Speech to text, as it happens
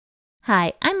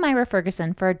Hi, I'm Myra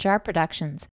Ferguson for Jar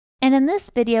Productions, and in this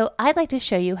video I'd like to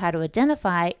show you how to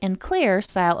identify and clear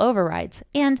style overrides,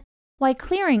 and why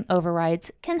clearing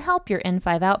overrides can help your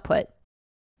in5 output.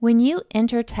 When you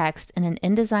enter text in an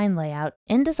InDesign layout,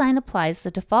 InDesign applies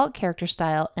the default character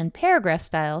style and paragraph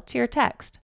style to your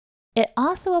text. It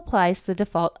also applies the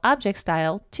default object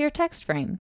style to your text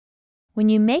frame. When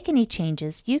you make any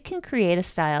changes, you can create a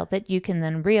style that you can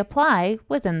then reapply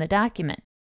within the document.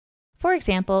 For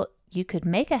example, you could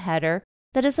make a header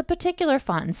that is a particular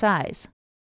font and size,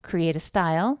 create a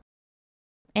style,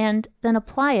 and then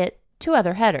apply it to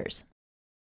other headers.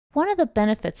 One of the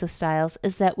benefits of styles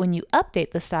is that when you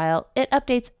update the style, it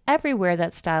updates everywhere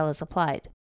that style is applied.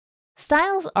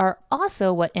 Styles are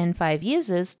also what in5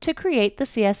 uses to create the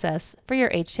CSS for your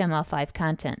HTML5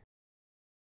 content.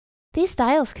 These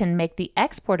styles can make the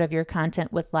export of your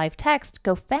content with live text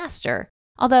go faster,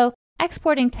 although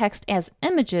exporting text as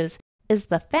images is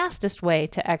the fastest way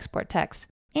to export text,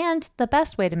 and the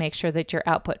best way to make sure that your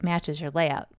output matches your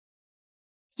layout.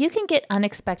 You can get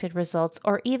unexpected results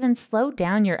or even slow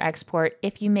down your export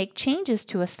if you make changes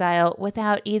to a style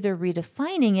without either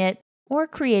redefining it or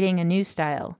creating a new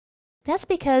style. That's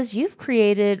because you've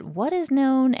created what is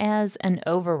known as an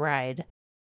override.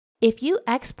 If you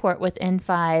export with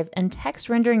in5 and text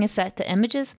rendering is set to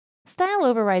images, style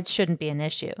overrides shouldn't be an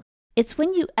issue. It's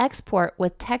when you export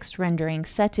with text rendering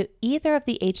set to either of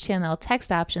the HTML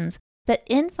text options that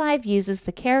in5 uses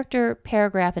the character,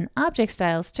 paragraph, and object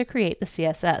styles to create the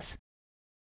CSS.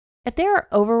 If there are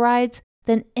overrides,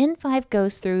 then in5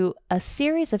 goes through a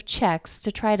series of checks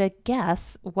to try to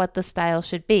guess what the style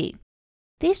should be.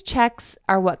 These checks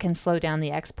are what can slow down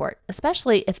the export,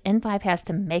 especially if in5 has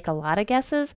to make a lot of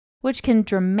guesses, which can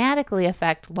dramatically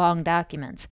affect long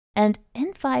documents. And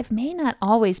in5 may not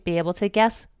always be able to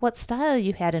guess what style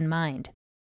you had in mind.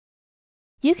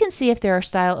 You can see if there are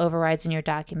style overrides in your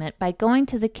document by going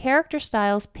to the Character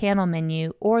Styles panel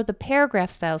menu or the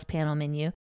Paragraph Styles panel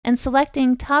menu and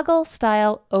selecting Toggle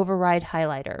Style Override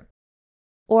Highlighter.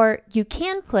 Or you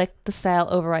can click the Style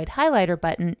Override Highlighter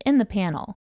button in the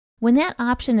panel. When that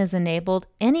option is enabled,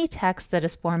 any text that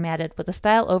is formatted with a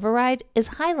style override is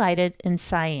highlighted in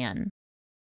cyan.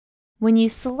 When you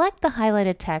select the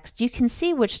highlighted text, you can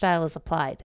see which style is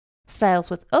applied.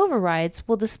 Styles with overrides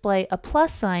will display a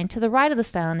plus sign to the right of the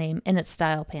style name in its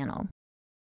style panel.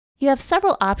 You have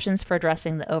several options for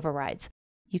addressing the overrides.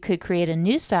 You could create a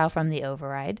new style from the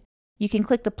override. You can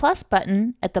click the plus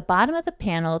button at the bottom of the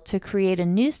panel to create a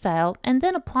new style and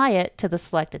then apply it to the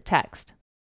selected text.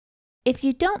 If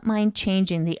you don't mind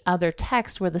changing the other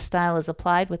text where the style is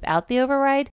applied without the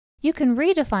override, you can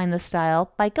redefine the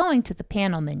style by going to the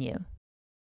panel menu.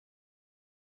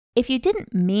 If you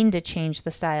didn't mean to change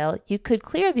the style, you could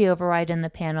clear the override in the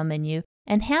panel menu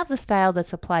and have the style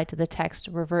that's applied to the text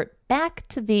revert back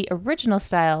to the original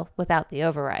style without the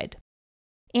override.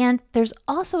 And there's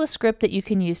also a script that you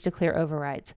can use to clear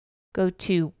overrides. Go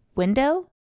to Window,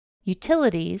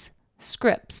 Utilities,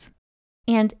 Scripts,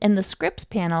 and in the Scripts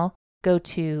panel, go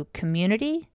to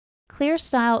Community, Clear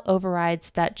Style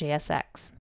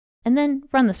Overrides.jsx, and then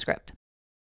run the script.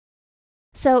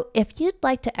 So if you'd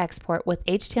like to export with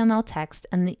HTML text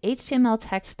and the HTML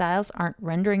text styles aren't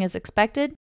rendering as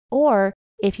expected, or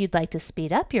if you'd like to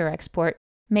speed up your export,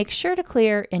 make sure to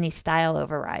clear any style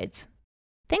overrides.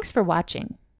 Thanks for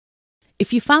watching.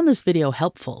 If you found this video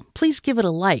helpful, please give it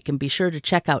a like and be sure to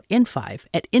check out in5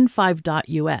 at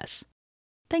in5.us.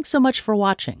 Thanks so much for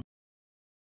watching.